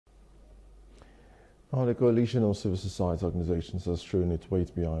The coalition of civil society organizations has thrown its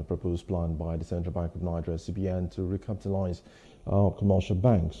weight behind a proposed plan by the Central Bank of Nigeria (CBN) to recapitalize commercial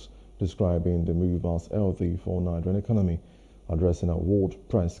banks, describing the move as healthy for Nigerian economy. Addressing a World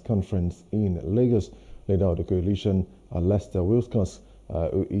Press Conference in Lagos, leader of the coalition, Lester Wilskos,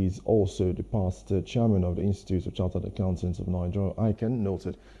 who is also the past chairman of the Institute of Chartered Accountants of Nigeria, ICANN,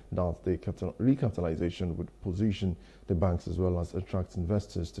 noted that the recapitalization would position the banks as well as attract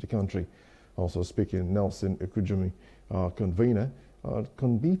investors to the country. Also speaking, Nelson Ekujumi, convener,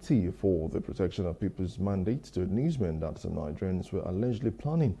 committee for the protection of people's mandate, to newsmen that some Nigerians were allegedly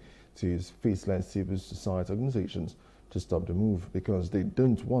planning to use faceless civil society organizations to stop the move because they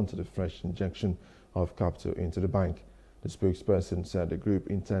don't want a fresh injection of capital into the bank. The spokesperson said the group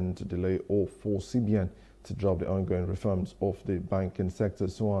intend to delay or force CBN to drop the ongoing reforms of the banking sector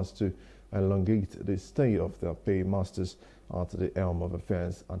so as to elongate the stay of their paymasters at the helm of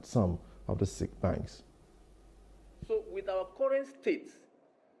affairs at some of the sick banks. So with our current state,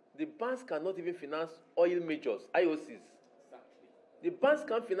 the banks cannot even finance oil majors, IOCs. The banks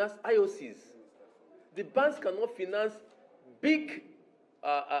can't finance IOCs. The banks cannot finance big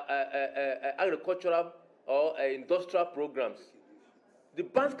agricultural or industrial programs. The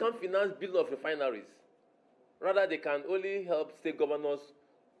banks can't finance building of refineries. Rather, they can only help state governors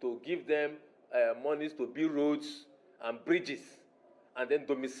to give them monies to build roads and bridges, and then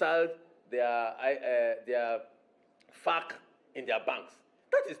domicile their FAC in their banks.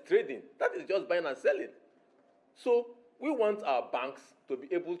 That is trading. That is just buying and selling. So we want our banks to be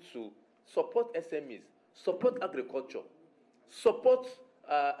able to support SMEs, support agriculture, support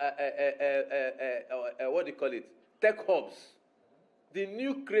what do you call it? Tech hubs. The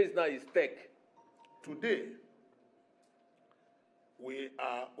new craze now is tech. Today, we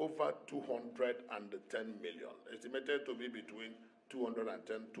are over 210 million, estimated to be between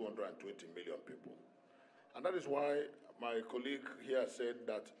 210, 220 million people. And that is why my colleague here said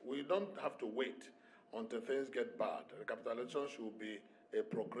that we don't have to wait until things get bad. Recapitalization should be a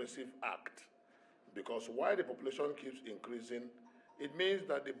progressive act, because while the population keeps increasing, it means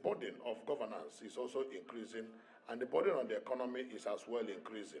that the burden of governance is also increasing, and the burden on the economy is as well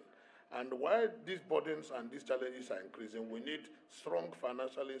increasing. And while these burdens and these challenges are increasing, we need strong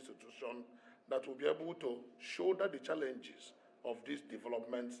financial institutions that will be able to shoulder the challenges of these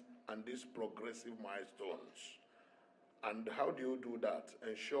developments and these progressive milestones. And how do you do that?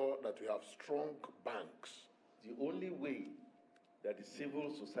 Ensure that we have strong banks. The only way that the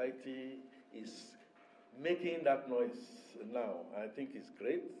civil society is making that noise now, I think is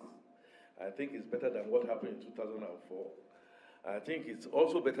great. I think it's better than what happened in 2004. I think it's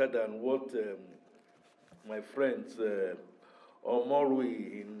also better than what my friends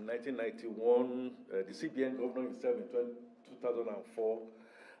Omorui in 1991, the CBN governor himself in 2004,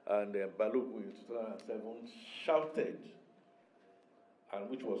 and Balogun in 2007 shouted, and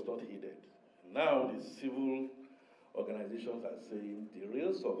which was not heeded. Now the civil organizations are saying the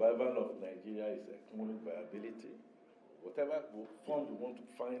real survival of Nigeria is economic viability. Whatever fund we want to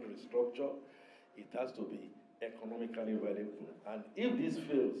find, restructure, it has to be economically viable. And if this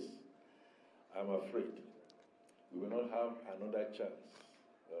fails, I'm afraid we will not have another chance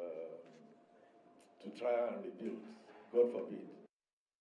to try and rebuild. God forbid.